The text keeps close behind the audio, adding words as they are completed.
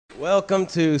Welcome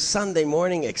to Sunday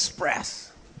Morning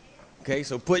Express. Okay,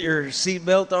 so put your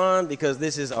seatbelt on because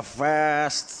this is a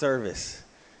fast service.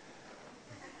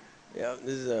 Yeah,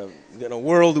 this is a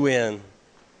whirlwind.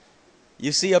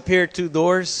 You see up here two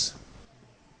doors?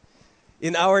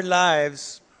 In our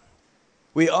lives,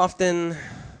 we often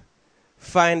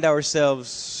find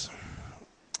ourselves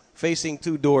facing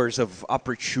two doors of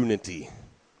opportunity,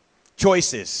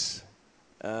 choices,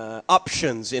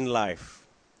 options in life.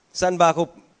 Saan ba ako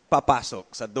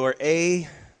papasok? Sa door A,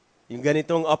 yung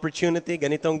ganitong opportunity,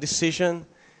 ganitong decision.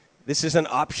 This is an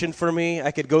option for me.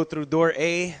 I could go through door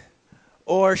A.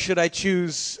 Or should I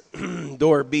choose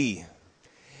door B?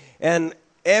 And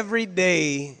every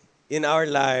day in our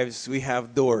lives, we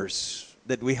have doors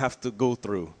that we have to go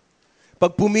through.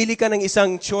 Pag pumili ka ng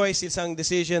isang choice, isang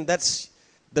decision, that's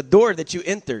the door that you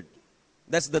entered.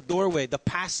 That's the doorway, the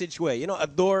passageway. You know, a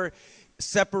door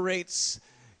separates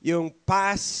yung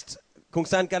past, kung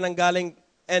saan ka nang galing,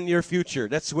 and your future.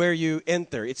 That's where you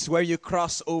enter. It's where you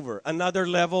cross over. Another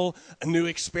level, a new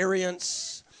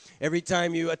experience. Every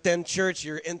time you attend church,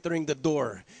 you're entering the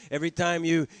door. Every time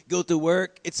you go to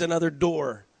work, it's another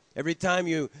door. Every time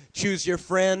you choose your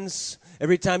friends,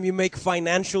 every time you make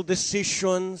financial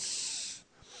decisions,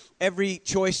 every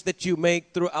choice that you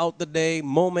make throughout the day,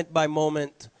 moment by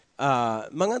moment,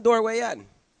 mga doorway yan.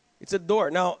 It's a door.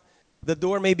 Now, the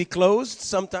door may be closed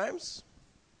sometimes,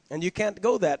 and you can't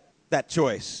go that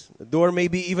choice. The door may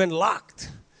be even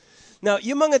locked. Now,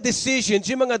 yung mga decisions,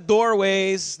 yung mga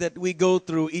doorways that we go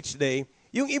through each day,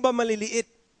 yung iba maliliit,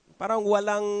 parang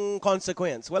walang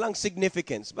consequence, walang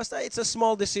significance. Basta it's a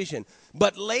small decision.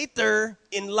 But later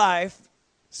in life,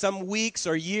 some weeks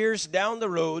or years down the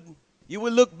road, you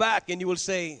will look back and you will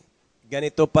say,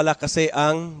 ganito pala kasi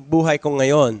ang buhay ko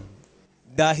ngayon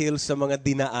dahil sa mga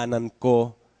dinaanan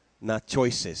ko na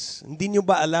choices. Hindi nyo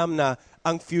ba alam na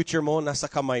ang future mo nasa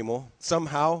kamay mo?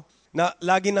 Somehow, na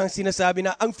lagi nang sinasabi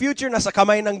na ang future nasa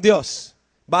kamay ng Diyos.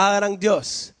 Bahala ng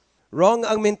Diyos. Wrong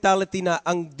ang mentality na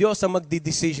ang Diyos ang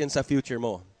magdidecision sa future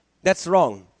mo. That's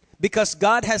wrong. Because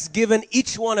God has given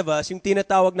each one of us yung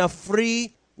tinatawag na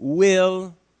free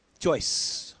will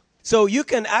choice. So you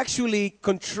can actually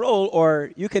control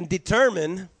or you can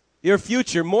determine your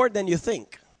future more than you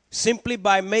think. Simply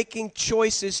by making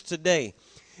choices today.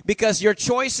 Because your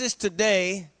choices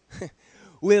today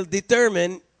will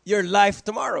determine your life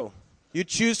tomorrow. You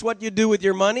choose what you do with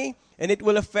your money, and it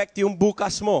will affect yung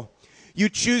bukas mo. You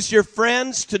choose your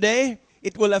friends today,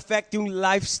 it will affect yung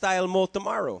lifestyle mo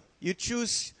tomorrow. You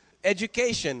choose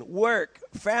education, work,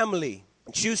 family.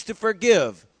 Choose to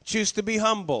forgive. Choose to be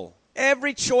humble.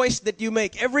 Every choice that you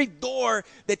make, every door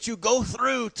that you go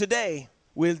through today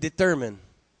will determine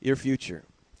your future.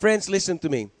 Friends, listen to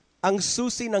me. Ang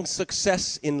susi ng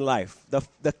success in life,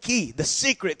 the key, the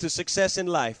secret to success in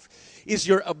life is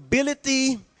your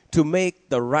ability to make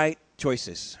the right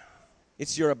choices.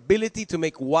 It's your ability to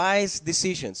make wise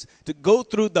decisions, to go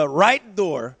through the right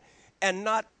door and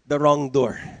not the wrong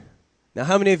door. Now,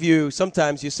 how many of you,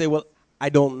 sometimes you say, well, I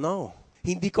don't know.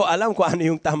 Hindi ko alam kung ano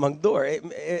yung tamang door.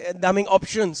 Daming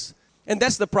options. And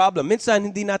that's the problem. Minsan,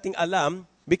 hindi nating alam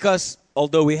because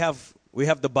although we have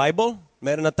the Bible,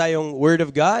 meron na tayong Word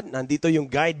of God, nandito yung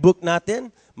guidebook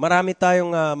natin, marami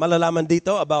tayong malalaman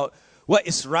dito about what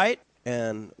is right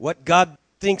and what God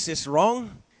thinks is wrong.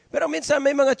 Pero minsan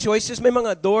may mga choices, may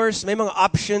mga doors, may mga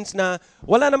options na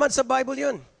wala naman sa Bible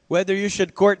yun. Whether you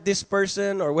should court this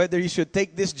person or whether you should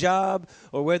take this job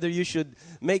or whether you should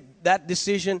make that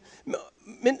decision.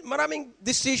 Maraming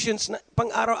decisions na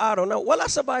pang araw-araw na wala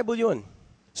sa Bible yun.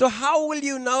 So how will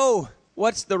you know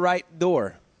what's the right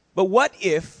door? But what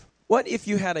if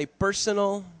you had a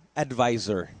personal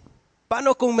advisor?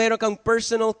 Paano kung meron kang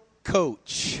personal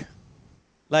coach?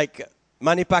 Like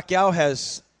Manny Pacquiao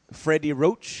has Freddie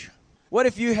Roach. What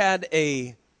if you had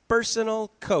a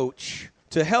personal coach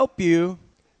to help you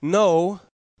know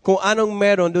kung anong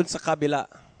meron dun sa kabila?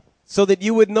 So that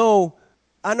you would know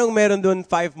anong meron dun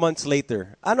 5 months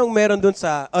later. Anong meron dun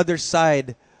sa other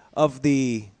side of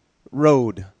the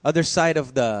road, other side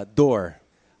of the door.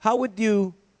 How would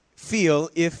you feel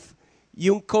if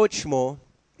yung coach mo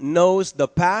knows the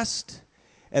past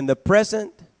and the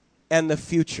present and the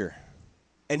future?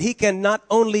 And he can not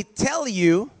only tell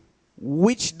you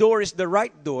which door is the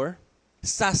right door,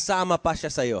 sasama pa siya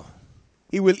sa'yo.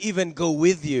 He will even go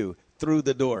with you through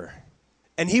the door.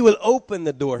 And he will open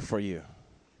the door for you.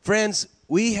 Friends,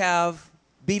 we have,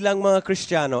 bilang mga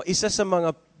Kristiyano, isa sa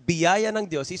mga biyaya ng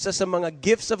Diyos, isa sa mga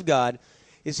gifts of God,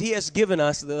 is He has given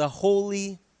us the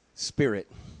Holy Spirit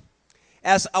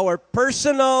as our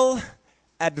personal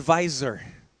advisor,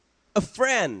 a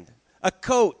friend, a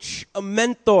coach, a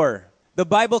mentor, The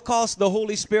Bible calls the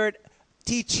Holy Spirit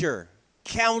teacher,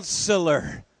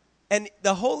 counselor. And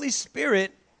the Holy Spirit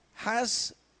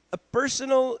has a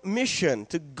personal mission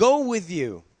to go with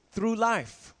you through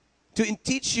life, to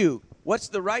teach you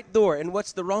what's the right door and what's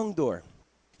the wrong door.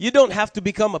 You don't have to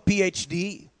become a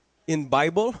PhD in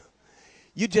Bible.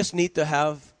 You just need to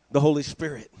have the Holy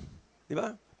Spirit.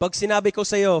 Diba? Pag sinabi ko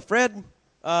sa'yo, Fred,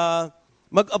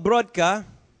 mag-abroad ka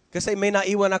kasi may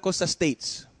naiwan ako sa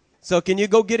States. So can you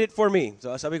go get it for me?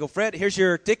 So sabi ko, Fred, here's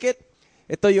your ticket.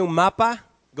 Ito yung mapa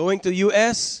going to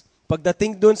US.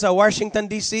 Pagdating dun sa Washington,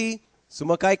 D.C.,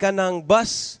 sumakay ka ng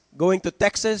bus going to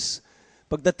Texas.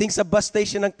 Pagdating sa bus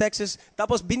station ng Texas,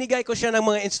 tapos binigay ko siya ng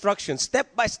mga instructions,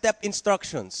 step-by-step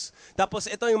instructions. Tapos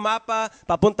ito yung mapa,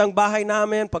 papuntang bahay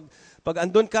namin. Pag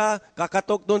andun ka,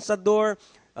 kakatok dun sa door,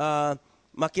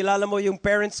 makilala mo yung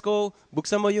parents ko,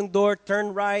 buksan mo yung door, turn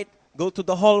right, go to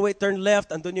the hallway, turn left,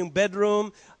 andun yung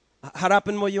bedroom,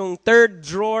 harapin mo yung third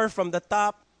drawer from the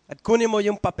top, at kunin mo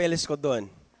yung papeles ko doon.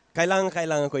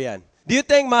 Kailangan ko yan. Do you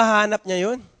think mahanap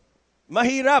niya yun?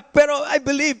 Mahirap. Pero I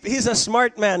believe he's a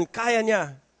smart man. Kaya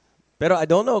niya. Pero I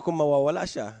don't know kung mawawala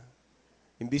siya.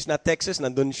 Imbis na Texas,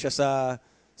 nandun siya sa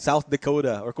South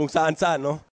Dakota or kung saan-saan,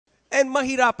 no? And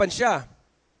mahirapan siya.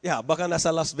 Yeah, baka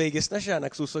nasa Las Vegas na siya,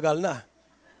 nagsusugal na.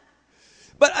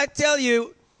 But I tell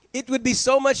you, it would be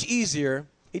so much easier.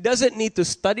 He doesn't need to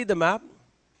study the map.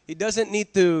 He doesn't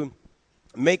need to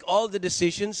make all the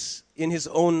decisions in his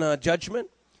own judgment.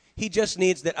 He just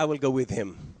needs that I will go with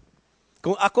him.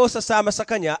 Kung ako sasama sa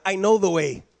kanya, I know the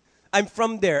way. I'm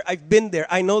from there. I've been there.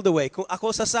 I know the way. Kung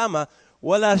ako sasama,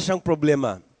 wala siyang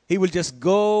problema. He will just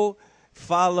go,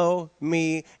 follow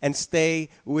me, and stay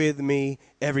with me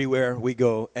everywhere we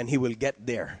go, and he will get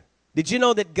there. Did you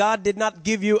know that God did not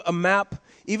give you a map?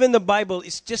 Even the Bible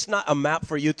is just not a map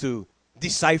for you to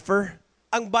decipher.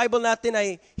 Ang Bible natin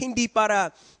ay hindi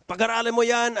para pag-aralan mo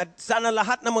yan at sana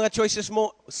lahat ng mga choices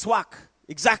mo swak,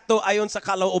 eksakto ayon sa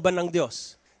kalooban ng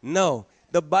Diyos. No,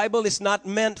 the Bible is not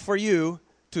meant for you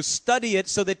to study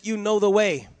it so that you know the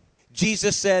way.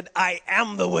 Jesus said, I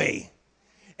am the way.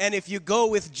 And if you go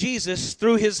with Jesus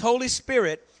through His Holy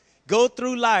Spirit, go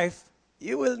through life,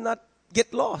 you will not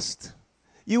get lost.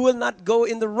 You will not go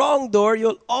in the wrong door.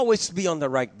 You'll always be on the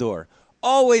right door.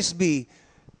 Always be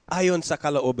ayon sa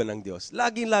kalooban ng Diyos.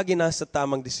 Lagi-lagi na sa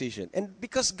tamang decision. And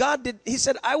because God did, He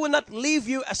said, I will not leave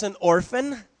you as an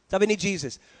orphan. Sabi ni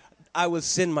Jesus, I will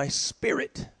send my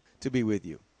Spirit to be with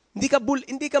you. Hindi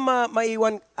ka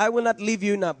maiwan, I will not leave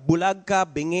you na bulag ka,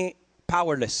 bingi,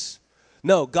 powerless.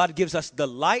 No, God gives us the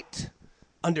light,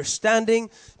 understanding.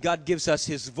 God gives us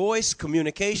His voice,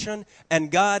 communication.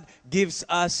 And God gives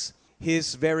us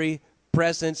His very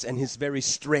presence and His very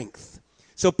strength.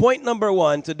 So point number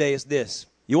 1 today is this.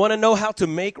 You want to know how to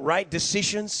make right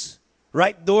decisions?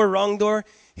 Right door, wrong door?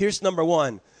 Here's number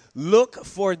 1. Look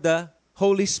for the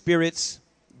Holy Spirit's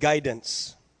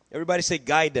guidance. Everybody say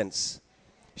guidance.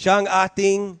 Siya ang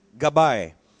ating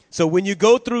gabay. So when you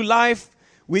go through life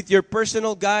with your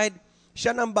personal guide,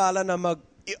 siya nang bala na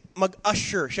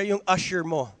mag-usher. Siya yung usher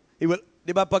mo. He will,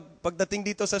 di ba, pagdating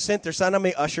dito sa center, sana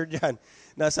may usher dyan.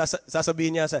 Na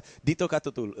sasabihin niya, dito ka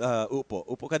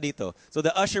upo ka dito. So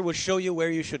the usher will show you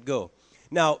where you should go.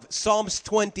 Now, Psalms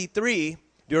 23,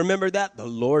 do you remember that? The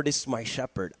Lord is my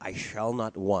shepherd, I shall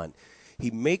not want.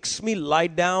 He makes me lie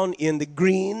down in the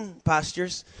green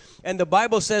pastures. And the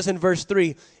Bible says in verse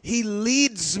 3, He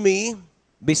leads me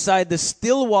beside the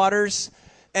still waters,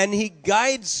 and He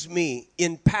guides me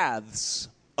in paths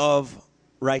of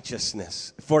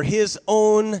righteousness for His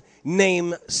own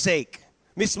name's sake.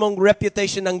 Mismong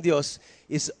reputation ng Diyos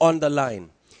is on the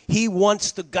line. He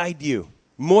wants to guide you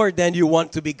more than you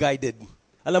want to be guided.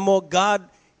 Alam mo, God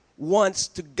wants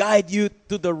to guide you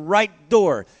to the right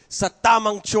door sa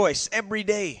tamang choice every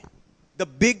day. The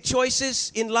big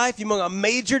choices in life, yung mga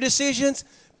major decisions,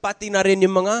 pati na rin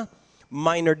yung mga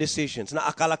minor decisions. Na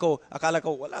akala ko,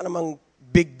 wala namang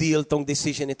big deal tong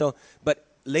decision ito. But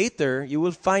later, you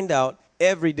will find out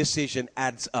every decision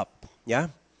adds up. Yeah?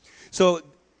 So,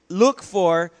 look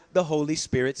for the Holy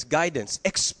Spirit's guidance.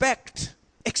 Expect.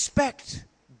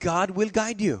 God will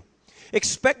guide you.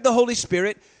 Expect the Holy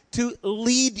Spirit to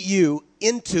lead you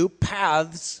into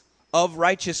paths of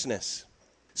righteousness.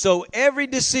 So every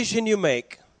decision you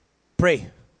make,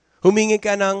 pray. Humingi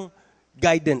ka ng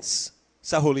guidance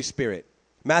sa Holy Spirit.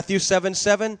 Matthew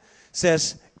 7:7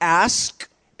 says, ask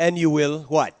and you will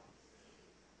what?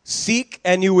 Seek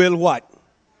and you will what?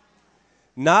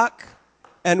 Knock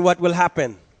and what will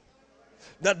happen?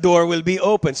 The door will be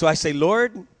open. So I say,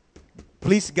 Lord,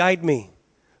 please guide me.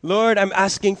 Lord, I'm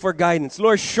asking for guidance.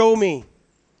 Lord, show me.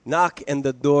 Knock and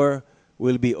the door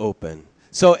will be open.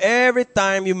 So every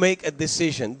time you make a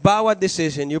decision, bawat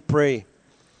decision, you pray.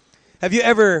 Have you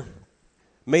ever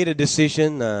made a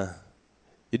decision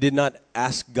you did not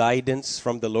ask guidance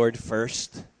from the Lord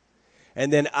first?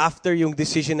 And then after yung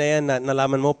decision na yan,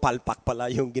 nalaman mo, palpak pala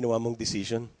yung ginawa mong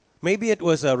decision? Maybe it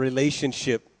was a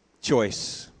relationship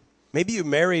choice. Maybe you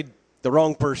married the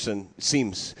wrong person, it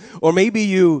seems. Or maybe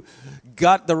you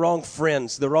got the wrong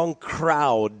friends, the wrong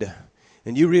crowd,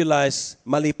 and you realize,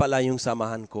 mali pala yung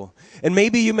samahan ko. And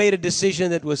maybe you made a decision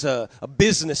that was a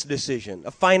business decision,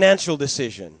 a financial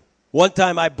decision. One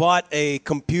time I bought a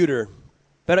computer,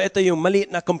 pero ito yung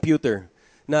maliit na computer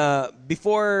na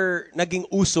before naging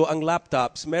uso ang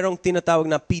laptops, merong tinatawag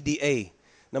na PDA,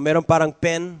 na merong parang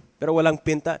pen, pero walang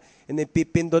pinta. And then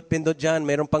pipindot-pindot dyan,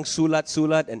 merong pang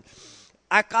sulat-sulat. And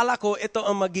akala ko ito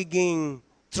ang magiging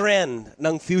trend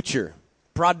ng future.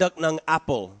 Product ng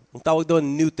Apple. Ang tawag doon,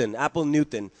 Newton. Apple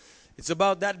Newton. It's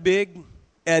about that big.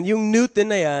 And yung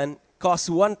Newton na yan costs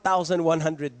 $1,100.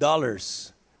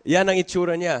 Yan ang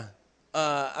itsura niya.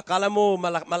 Akala mo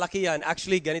malaki yan.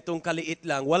 Actually, ganitong kaliit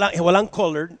lang. Walang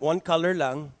colored. One color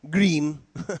lang. Green.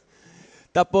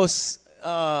 Tapos,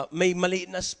 may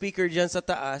maliit na speaker dyan sa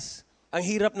taas. Ang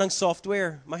hirap ng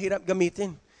software. Mahirap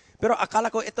gamitin. Pero akala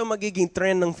ko ito magiging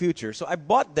trend ng future. So I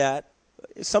bought that.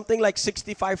 Something like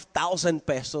 65,000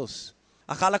 pesos.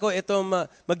 Akala ko ito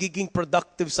magiging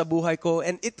productive sa buhay ko.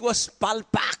 And it was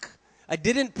palpak. I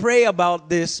didn't pray about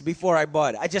this before I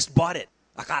bought it. I just bought it.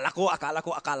 Akala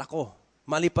ko.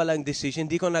 Mali pala ang decision.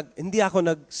 Hindi ako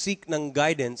nag-seek ng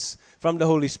guidance from the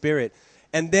Holy Spirit.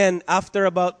 And then, after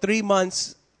about 3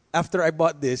 months after I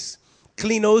bought this,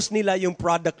 clinose nila yung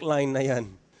product line na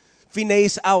yan.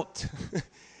 Finace out.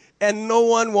 And no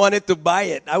one wanted to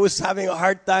buy it. I was having a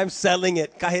hard time selling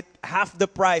it. Kahit half the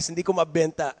price, hindi ko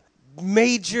mabenta.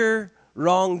 Major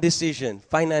wrong decision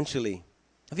financially.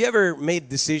 Have you ever made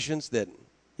decisions that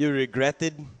you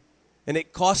regretted? And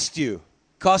it cost you.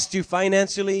 Cost you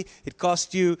financially. It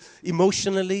cost you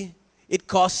emotionally. It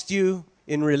cost you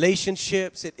in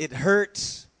relationships. It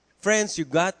hurts. Friends, you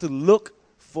got to look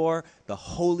for the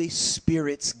Holy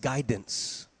Spirit's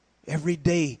guidance. Every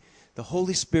day, the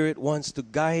Holy Spirit wants to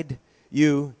guide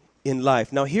you in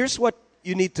life. Now, here's what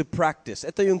you need to practice.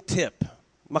 Ito yung tip.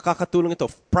 Makakatulong ito.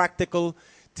 Practical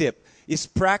tip. Is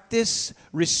practice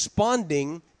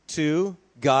responding to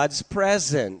God's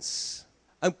presence.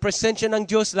 Ang presensya ng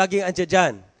Diyos laging andyan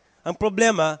dyan. Ang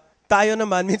problema, tayo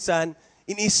naman minsan,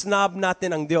 ini-snub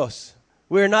natin ang Diyos.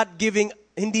 We're not giving,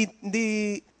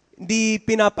 hindi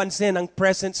pinapansin ang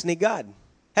presence ni God.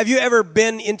 Have you ever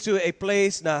been into a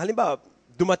place na, halimbawa,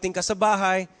 dumating ka sa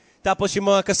bahay, tapos yung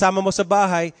mga kasama mo sa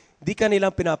bahay, di ka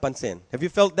nilang pinapansin. Have you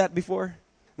felt that before?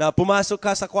 Na pumasok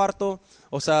ka sa kwarto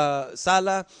o sa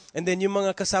sala, and then yung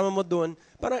mga kasama mo doon,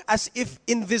 parang as if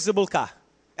invisible ka.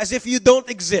 As if you don't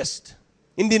exist.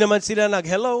 Hindi naman sila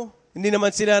nag-hello, hindi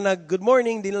naman sila nag-good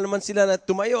morning, hindi naman sila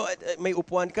tumayo, may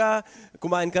upuan ka,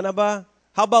 kumain ka na ba?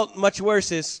 How about much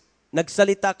worse is,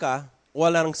 nagsalita ka,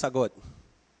 walang sagot.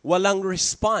 Walang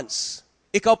response.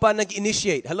 Ikaw pa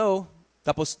nag-initiate. Hello?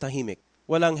 Tapos tahimik.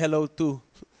 Walang hello too.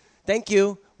 Thank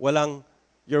you. Walang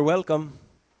you're welcome.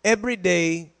 Every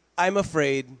day, I'm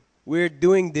afraid, we're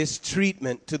doing this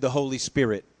treatment to the Holy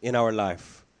Spirit in our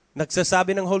life.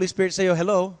 Nagsasabi ng Holy Spirit sa'yo,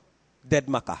 hello?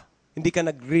 Deadma ka. Hindi ka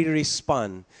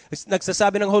nagre-respond.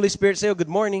 Nagsasabi ng Holy Spirit sa'yo, good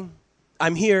morning.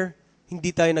 I'm here. Hindi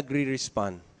tayo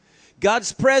nagre-respond.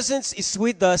 God's presence is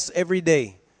with us every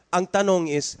day. Ang tanong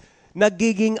is,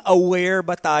 nagiging aware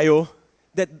ba tayo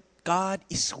that God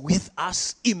is with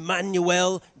us?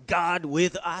 Emmanuel, God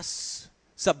with us.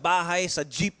 Sa bahay, sa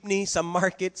jeepney, sa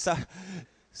market, sa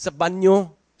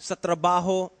banyo, sa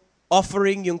trabaho,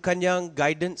 offering yung kanyang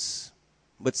guidance.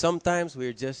 But sometimes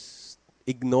we're just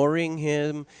ignoring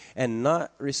Him and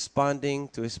not responding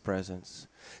to His presence.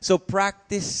 So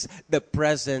practice the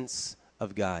presence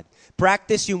of God.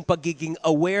 Practice yung pagiging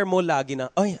aware mo lagi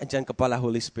na, ay, andyan ka pala,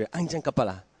 Holy Spirit. Andyan ka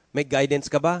pala. May guidance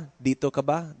ka ba? Dito ka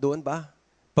ba? Doon ba?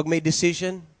 Pag may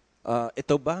decision,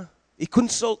 ito ba?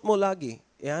 I-consult mo lagi.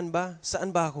 Yan ba? Saan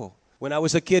ba ako? When I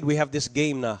was a kid, we have this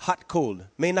game na hot cold.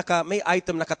 May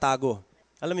item nakatago.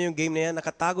 Alam mo yung game na yan?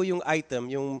 Nakatago yung item,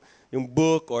 yung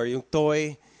book or yung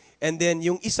toy. And then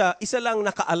yung isa lang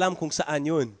nakaalam kung saan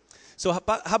yun. So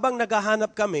habang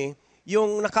naghahanap kami,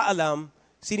 yung nakaalam,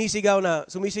 sumisigaw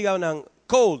ng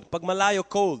cold. Pag malayo,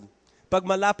 cold. Pag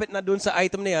malapit na dun sa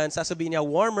item na yan, sasabihin niya,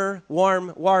 warmer,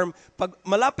 warm, warm. Pag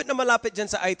malapit na malapit dyan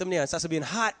sa item na yan, sasabihin,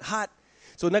 hot, hot.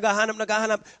 So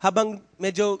naghahanap, habang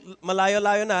medyo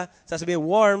malayo-layo na, sasabihin,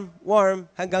 warm, warm,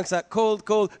 hanggang sa cold,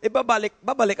 cold.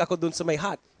 Babalik ako dun sa may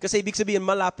hot. Kasi ibig sabihin,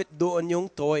 malapit doon yung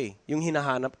toy, yung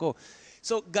hinahanap ko.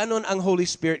 So, ganon ang Holy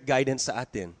Spirit guidance sa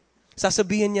atin.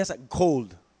 Sasabihin niya sa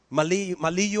cold. Mali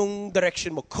yung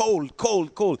direction mo. Cold,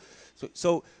 cold, cold.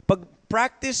 So pag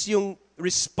practice yung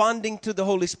responding to the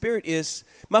Holy Spirit is,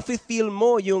 mafe-feel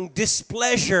mo yung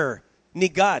displeasure ni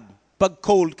God pag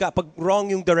cold ka, pag wrong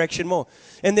yung direction mo.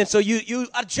 And then so you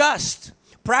adjust.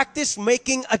 Practice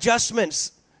making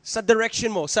adjustments sa direction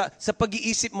mo, sa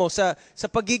pag-iisip mo, sa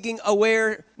pagiging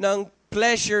aware ng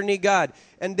pleasure ni God.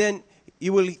 And then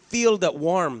you will feel that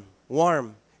warm.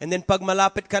 And then pag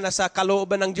malapit ka na sa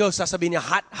kalooban ng Diyos, sasabihin niya,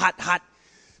 hot, hot, hot.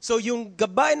 So yung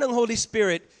gabay ng Holy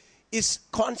Spirit is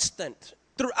constant.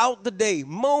 Throughout the day,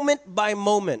 moment by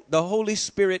moment, the Holy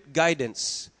Spirit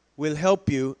guidance will help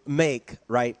you make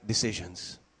right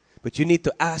decisions. But you need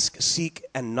to ask, seek,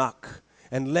 and knock.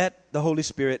 And let the Holy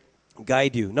Spirit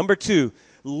guide you. Number 2,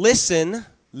 listen.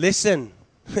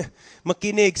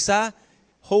 Makinig sa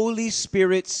Holy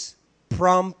Spirit's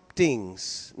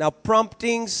promptings. Now,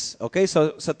 promptings, okay,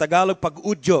 so sa Tagalog,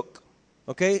 pag-udyok.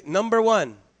 Okay, number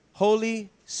 1, Holy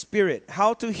Spirit.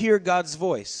 How to hear God's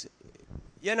voice.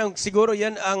 Yan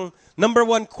ang number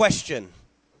 1 question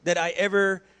that I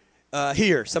ever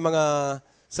hear sa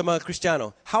mga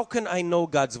Kristiyano. How can I know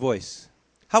God's voice?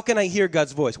 How can I hear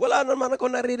God's voice? Wala naman ako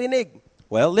naririnig.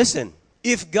 Well, listen.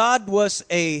 If God was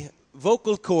a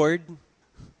vocal cord,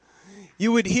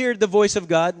 you would hear the voice of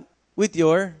God with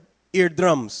your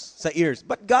eardrums, sa ears.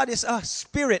 But God is a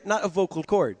spirit, not a vocal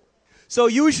cord. So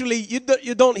usually,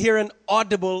 you don't hear an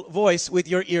audible voice with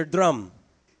your eardrum.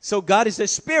 So God is a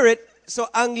spirit, so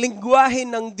ang lingwahe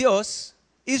ng Diyos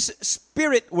is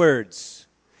spirit words.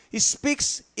 He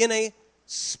speaks in a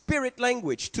spirit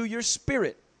language to your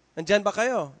spirit. Nandyan ba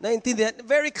kayo? Naintindihan?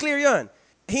 Very clear yan.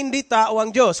 Hindi tao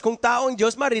ang Diyos. Kung tao ang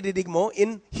Diyos, maririnig mo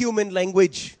in human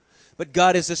language. But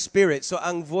God is a spirit. So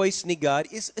ang voice ni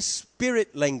God is a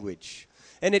spirit language.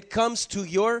 And it comes to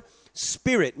your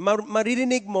spirit.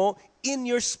 Maririnig mo in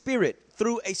your spirit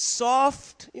through a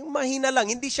soft, yung mahina lang.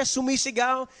 Hindi siya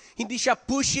sumisigaw, hindi siya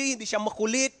pushy, hindi siya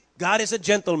makulit. God is a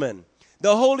gentleman.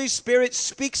 The Holy Spirit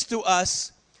speaks to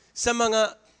us sa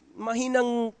mga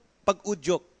mahinang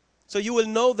pag-udyok. So you will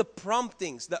know the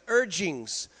promptings, the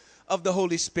urgings of the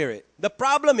Holy Spirit. The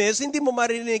problem is, hindi mo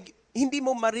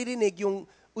maririnig yung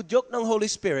udyok ng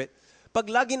Holy Spirit pag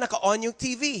lagi naka-on yung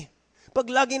TV. Pag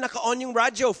lagi naka-on yung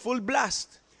radio, full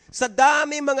blast. Sa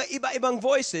dami mga iba-ibang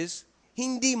voices,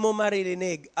 hindi mo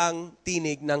maririnig ang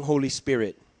tinig ng Holy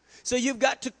Spirit. So you've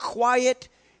got to quiet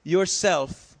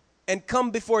yourself and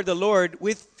come before the Lord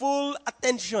with full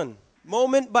attention.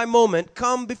 Moment by moment,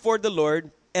 come before the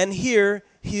Lord and hear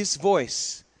His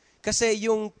voice. Kasi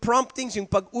yung promptings, yung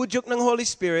pag-udyok ng Holy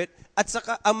Spirit at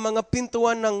saka ang mga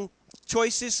pintuan ng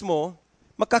choices mo,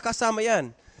 magkakasama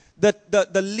yan.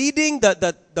 The leading,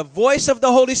 the voice of the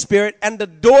Holy Spirit and the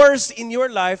doors in your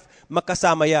life,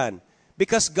 magkasama yan.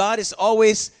 Because God is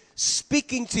always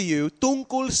speaking to you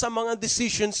tungkol sa mga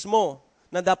decisions mo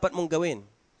na dapat mong gawin.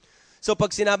 So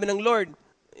pag sinabi ng Lord,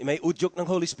 may udyok ng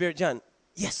Holy Spirit dyan,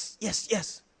 yes, yes,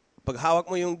 yes. Pag hawak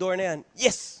mo yung door na yan,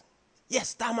 yes,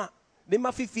 yes, tama. Di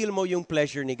mafe-feel mo yung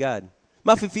pleasure ni God.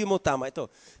 Mafe-feel mo, tama ito.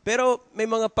 Pero may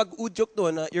mga pag-udyok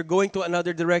doon na you're going to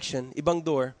another direction, ibang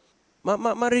door,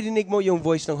 maririnig mo yung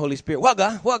voice ng Holy Spirit.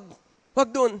 Wag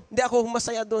doon. Hindi ako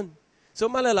masaya doon. So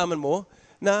malalaman mo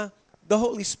na the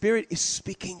Holy Spirit is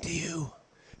speaking to you.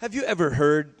 Have you ever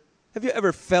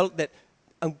felt that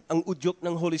ang udyok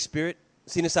ng Holy Spirit,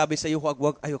 sinasabi sa iyo,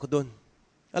 wag, ayoko doon.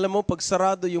 Alam mo, pag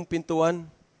sarado yung pintuan,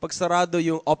 pag sarado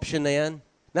yung option na yan,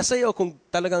 nasa iyo kung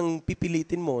talagang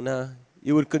pipilitin mo na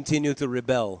you will continue to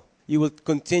rebel. You will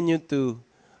continue to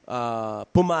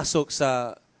pumasok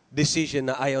sa decision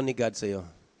na ayaw ni God sa iyo.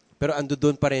 Pero ando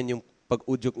doon pa rin yung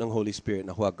pag-udyok ng Holy Spirit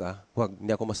na wag,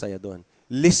 hindi ako masaya doon.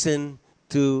 Listen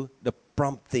to the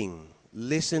prompting.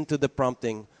 Listen to the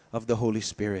prompting of the Holy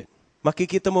Spirit.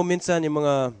 Makikita mo minsan yung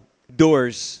mga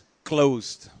doors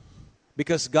closed.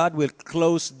 Because God will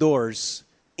close doors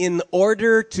in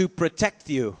order to protect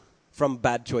you from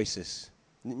bad choices.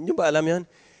 Niyo ba alam yan?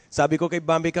 Sabi ko kay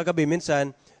Bambi kagabi,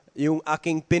 minsan, yung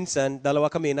aking pinsan,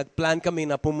 dalawa kami, nagplan kami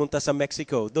na pumunta sa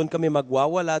Mexico. Doon kami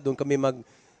magwawala, doon kami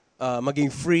maging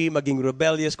free, maging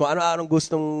rebellious, kung ano-anong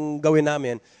gustong gawin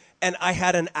namin. And I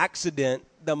had an accident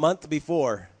the month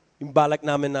before. Yung balak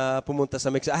namin na pumunta sa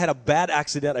Mexico. I had a bad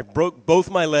accident. I broke both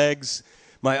my legs,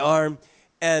 my arm.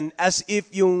 And as if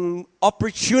yung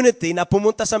opportunity na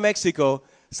pumunta sa Mexico,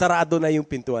 sarado na yung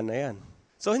pintuan na yan.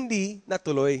 So hindi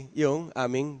natuloy yung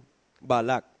aming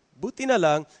balak. Buti na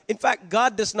lang, in fact,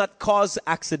 God does not cause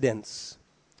accidents,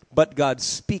 but God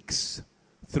speaks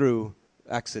through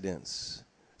accidents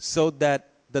so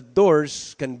that the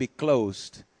doors can be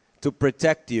closed to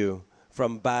protect you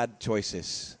from bad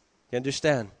choices. You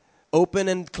understand?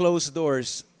 Open and closed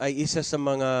doors ay isa sa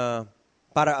mga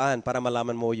paraan para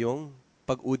malaman mo yung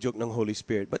pag-udyok ng Holy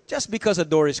Spirit. But just because a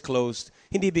door is closed,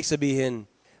 hindi ibig sabihin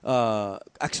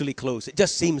actually closed. It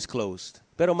just seems closed.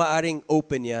 Pero maaring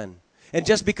open yan. And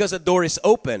just because a door is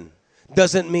open,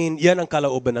 doesn't mean yan ang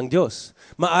kalooban ng Diyos.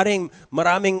 Maaring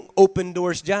maraming open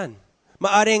doors dyan.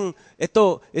 Maaring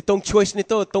itong choice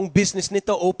nito, itong business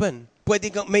nito, open. Pwede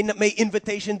kang, may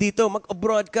invitation dito,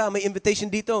 mag-abroad ka, may invitation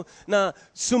dito na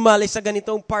sumali sa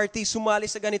ganitong party, sumali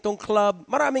sa ganitong club.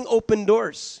 Maraming open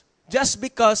doors. Just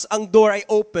because ang door ay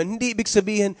open, hindi ibig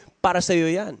sabihin para sa iyo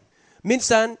yan.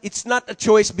 Minsan, it's not a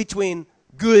choice between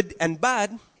good and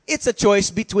bad. It's a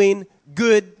choice between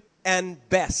good and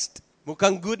best.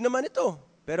 Mukhang good naman ito,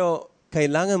 pero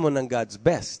kailangan mo ng God's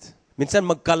best. Minsan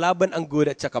magkalaban ang good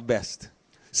at saka best.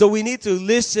 So we need to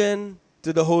listen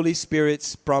to the Holy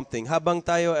Spirit's prompting. Habang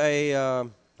tayo ay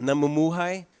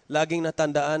namumuhay, laging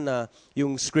natandaan na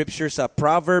yung scripture sa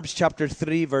Proverbs chapter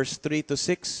 3 verse 3 to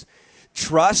 6.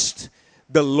 Trust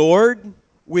the Lord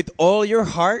with all your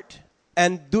heart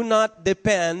and do not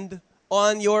depend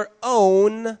on your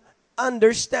own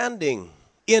understanding.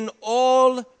 In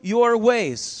all your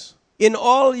ways, in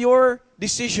all your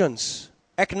decisions,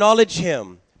 acknowledge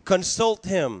Him, consult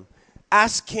Him,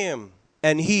 ask Him,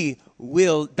 and He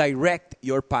will direct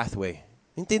your pathway.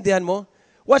 Intindihan mo?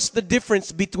 What's the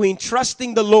difference between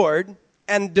trusting the Lord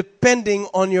and depending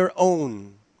on your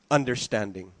own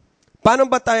understanding? Paano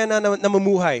ba tayo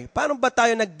namumuhay? Paano ba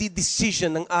tayo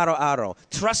nagdi-decision ng araw-araw?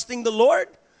 Trusting the Lord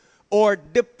or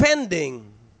depending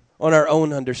on our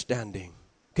own understanding?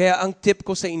 Kaya ang tip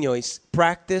ko sa inyo is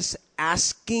practice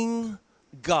asking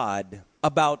God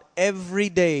about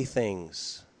everyday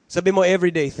things. Sabi mo,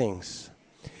 everyday things.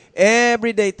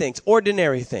 Everyday things,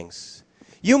 ordinary things.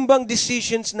 Yung bang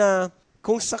decisions na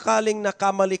kung sakaling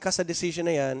nakamali ka sa decision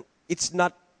na yan, it's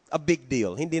not a big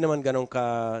deal. Hindi naman ganun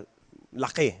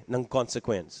laki ng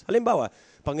consequence. Halimbawa,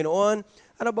 Panginoon,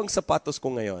 ano bang sapatos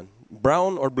ko ngayon?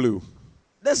 Brown or blue?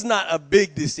 That's not a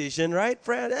big decision, right,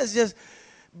 friend? That's just...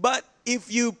 But if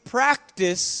you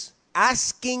practice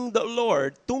asking the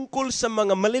Lord tungkol sa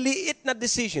mga maliliit na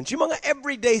decisions, yung mga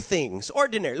everyday things,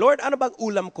 ordinary, Lord, ano bang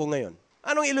ulam ko ngayon?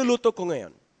 Anong iluluto ko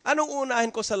ngayon? Anong unahin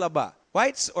ko sa laba?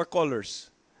 Whites or colors?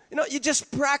 You know, you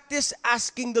just practice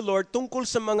asking the Lord tungkol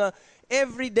sa mga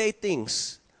everyday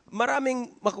things.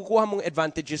 Maraming makukuha mong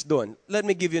advantages doon. Let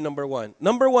me give you number one.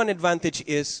 Number one advantage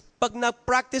is, pag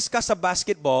na-practice ka sa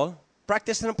basketball,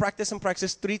 practice,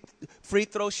 free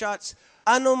throw shots,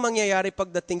 ano mangyayari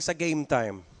pagdating sa game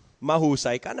time?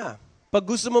 Mahusay ka na. Pag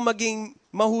gusto mo maging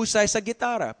mahusay sa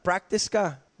gitara, practice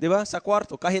ka. Di ba? Sa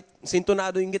kwarto, kahit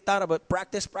sintonado yung gitara, but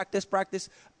practice,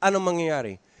 ano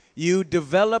mangyayari? You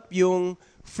develop yung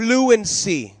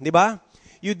fluency, di ba?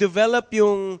 You develop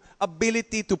yung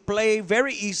ability to play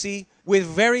very easy with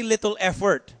very little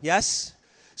effort. Yes?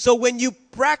 So when you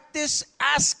practice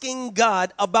asking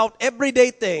God about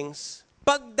everyday things,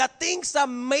 pagdating sa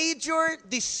major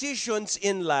decisions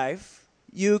in life,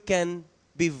 you can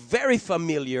be very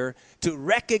familiar to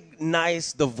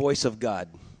recognize the voice of God.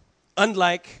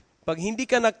 Unlike, pag hindi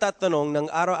ka nagtatanong ng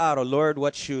araw-araw, Lord,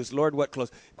 what shoes? Lord, what clothes?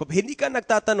 Kung hindi ka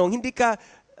nagtatanong, hindi ka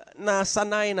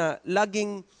nasanay na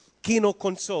laging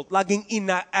kino-consult, laging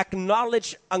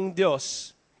ina-acknowledge ang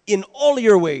Diyos in all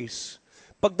your ways.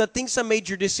 Pagdating sa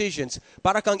major decisions,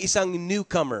 para kang isang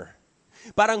newcomer.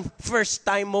 Parang first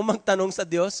time mo magtanong sa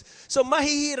Diyos. So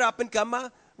mahihirapan ka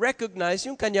ma-recognize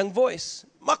yung kanyang voice.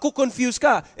 Makukonfuse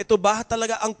ka. Ito ba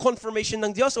talaga ang confirmation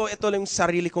ng Diyos o ito lang yung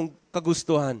sarili kong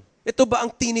kagustuhan? Ito ba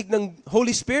ang tinig ng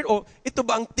Holy Spirit o ito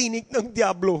ba ang tinig ng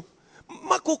Diablo?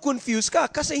 Makukonfuse ka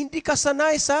kasi hindi ka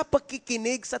sanay sa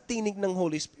pagkikinig sa tinig ng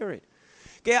Holy Spirit.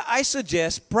 Kaya I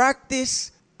suggest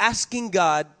practice asking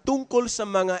God tungkol sa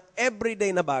mga everyday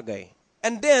na bagay.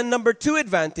 And then number 2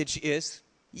 advantage is,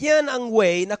 yan ang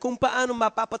way na kung paano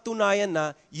mapapatunayan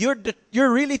na you're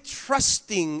really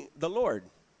trusting the Lord.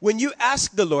 When you ask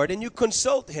the Lord and you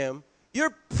consult Him,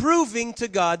 you're proving to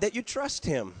God that you trust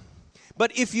Him.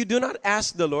 But if you do not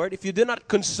ask the Lord, if you do not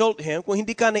consult Him, kung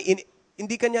hindi ka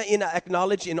niya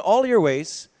ina-acknowledge in all your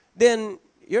ways, then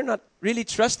you're not really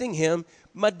trusting Him.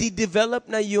 Madidevelop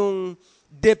na yung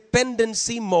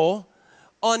dependency mo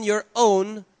on your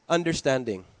own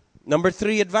understanding. Number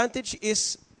 3 advantage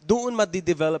is, doon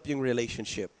madidevelop yung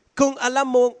relationship. Kung alam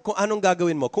mo kung anong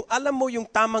gagawin mo, kung alam mo yung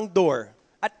tamang door,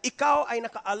 at ikaw ay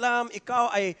nakaalam,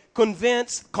 ikaw ay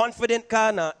convinced, confident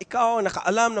ka na ikaw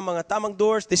nakaalam ng mga tamang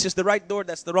doors, this is the right door,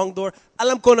 that's the wrong door,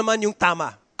 alam ko naman yung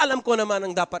tama. Alam ko naman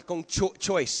ang dapat kong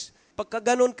choice. Pagka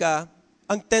ganun ka,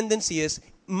 ang tendency is,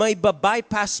 may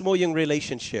bypass mo yung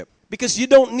relationship. Because you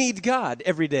don't need God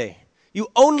every day.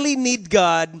 You only need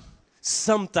God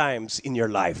sometimes in your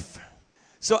life.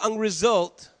 So ang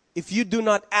result, if you do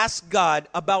not ask God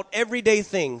about everyday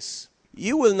things,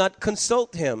 you will not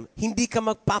consult Him. Hindi ka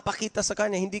magpapakita sa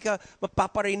Kanya. Hindi ka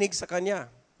magpaparinig sa Kanya.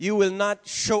 You will not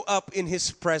show up in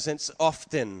His presence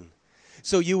often.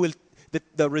 So you will,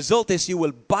 the result is you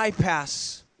will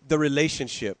bypass the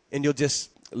relationship and you'll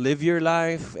just live your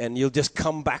life and you'll just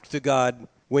come back to God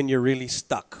when you're really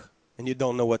stuck and you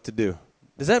don't know what to do.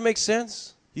 Does that make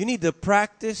sense? You need to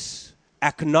practice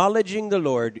acknowledging the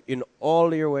Lord in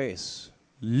all your ways.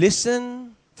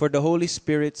 Listen for the Holy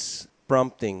Spirit's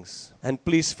promptings. And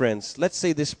please, friends, let's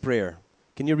say this prayer.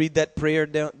 Can you read that prayer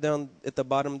down at the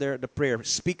bottom there? The prayer,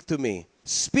 speak to me.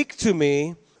 Speak to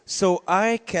me so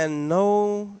I can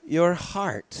know your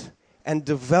heart and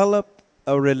develop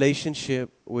a relationship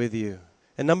with you.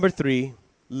 And number 3,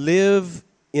 live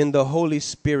in the Holy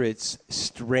Spirit's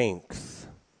strength.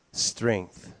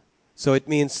 Strength. So it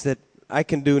means that I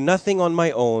can do nothing on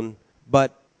my own,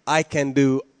 but I can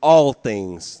do all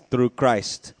things through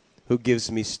Christ who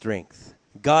gives me strength.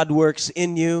 God works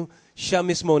in you. Siya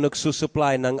mismo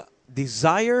nagsusupply ng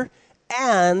desire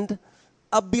and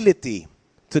ability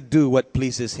to do what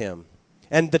pleases Him.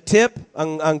 And the tip,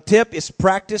 ang tip is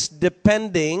practice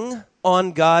depending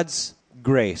on God's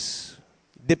grace.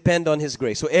 Depend on His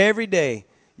grace. So every day,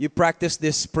 you practice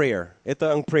this prayer. Ito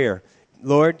ang prayer.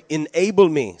 Lord, enable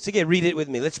me. Sige, read it with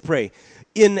me. Let's pray.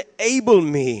 Enable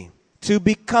me to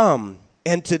become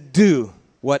and to do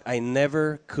what I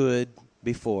never could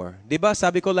before. Diba,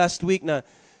 sabi ko last week na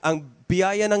ang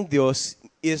biyaya ng Diyos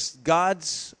is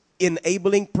God's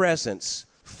enabling presence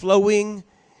flowing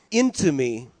into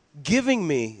me, giving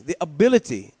me the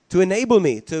ability to enable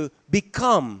me to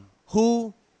become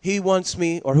who He wants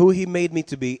me or who He made me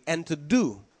to be and to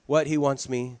do what He wants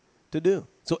me to do.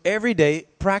 So every day,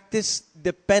 practice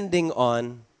depending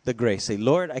on the grace. Say,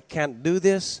 Lord, I can't do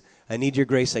this. I need your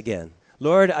grace again.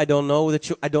 Lord, I don't know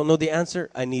the answer.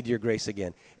 I need your grace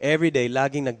again. Every day,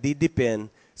 laging nagdidepend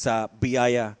sa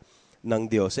biyaya ng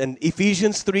Diyos. And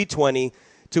Ephesians 3:20,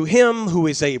 to Him who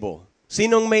is able.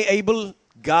 Sinong may able?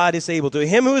 God is able. To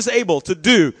Him who is able to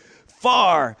do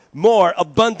far more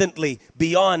abundantly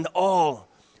beyond all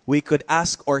we could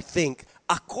ask or think,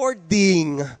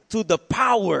 according to the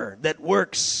power that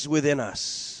works within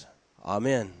us.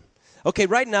 Amen. Okay,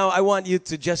 right now, I want you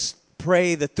to just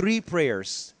pray the 3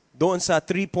 prayers. Doon sa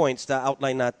 3 points na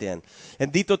outline natin.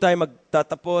 And dito tayo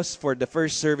magtatapos for the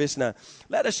first service na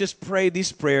let us just pray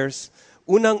these prayers.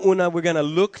 Unang-una, we're gonna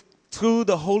look to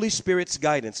the Holy Spirit's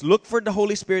guidance. Look for the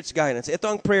Holy Spirit's guidance. Ito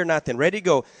ang prayer natin. Ready,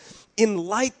 go.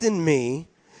 Enlighten me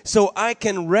so I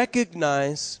can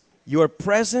recognize your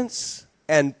presence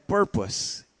and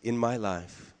purpose in my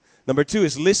life. Number 2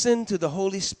 is listen to the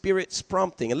Holy Spirit's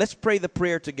prompting. And let's pray the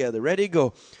prayer together. Ready,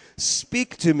 go.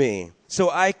 Speak to me so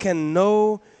I can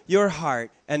know your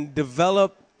heart and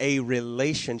develop a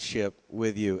relationship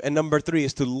with you. And number 3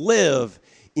 is to live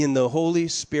in the Holy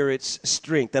Spirit's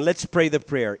strength. And let's pray the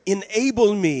prayer.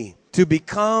 Enable me to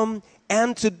become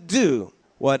and to do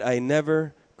what I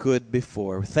never could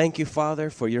before. Thank you, Father,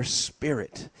 for your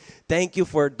Spirit. Thank you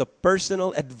for the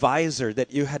personal advisor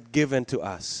that you had given to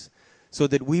us so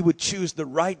that we would choose the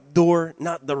right door,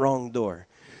 not the wrong door.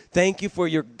 Thank you for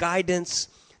your guidance,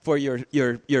 for your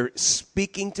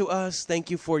speaking to us. Thank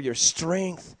you for your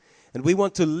strength. And we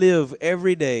want to live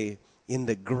every day in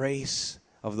the grace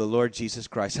of the Lord Jesus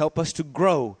Christ. Help us to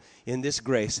grow in this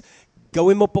grace.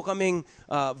 Gawin mo po kaming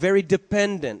very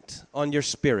dependent on your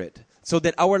Spirit so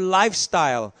that our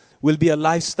lifestyle will be a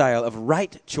lifestyle of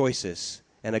right choices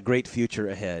and a great future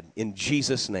ahead. In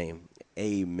Jesus' name,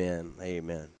 amen. Amen.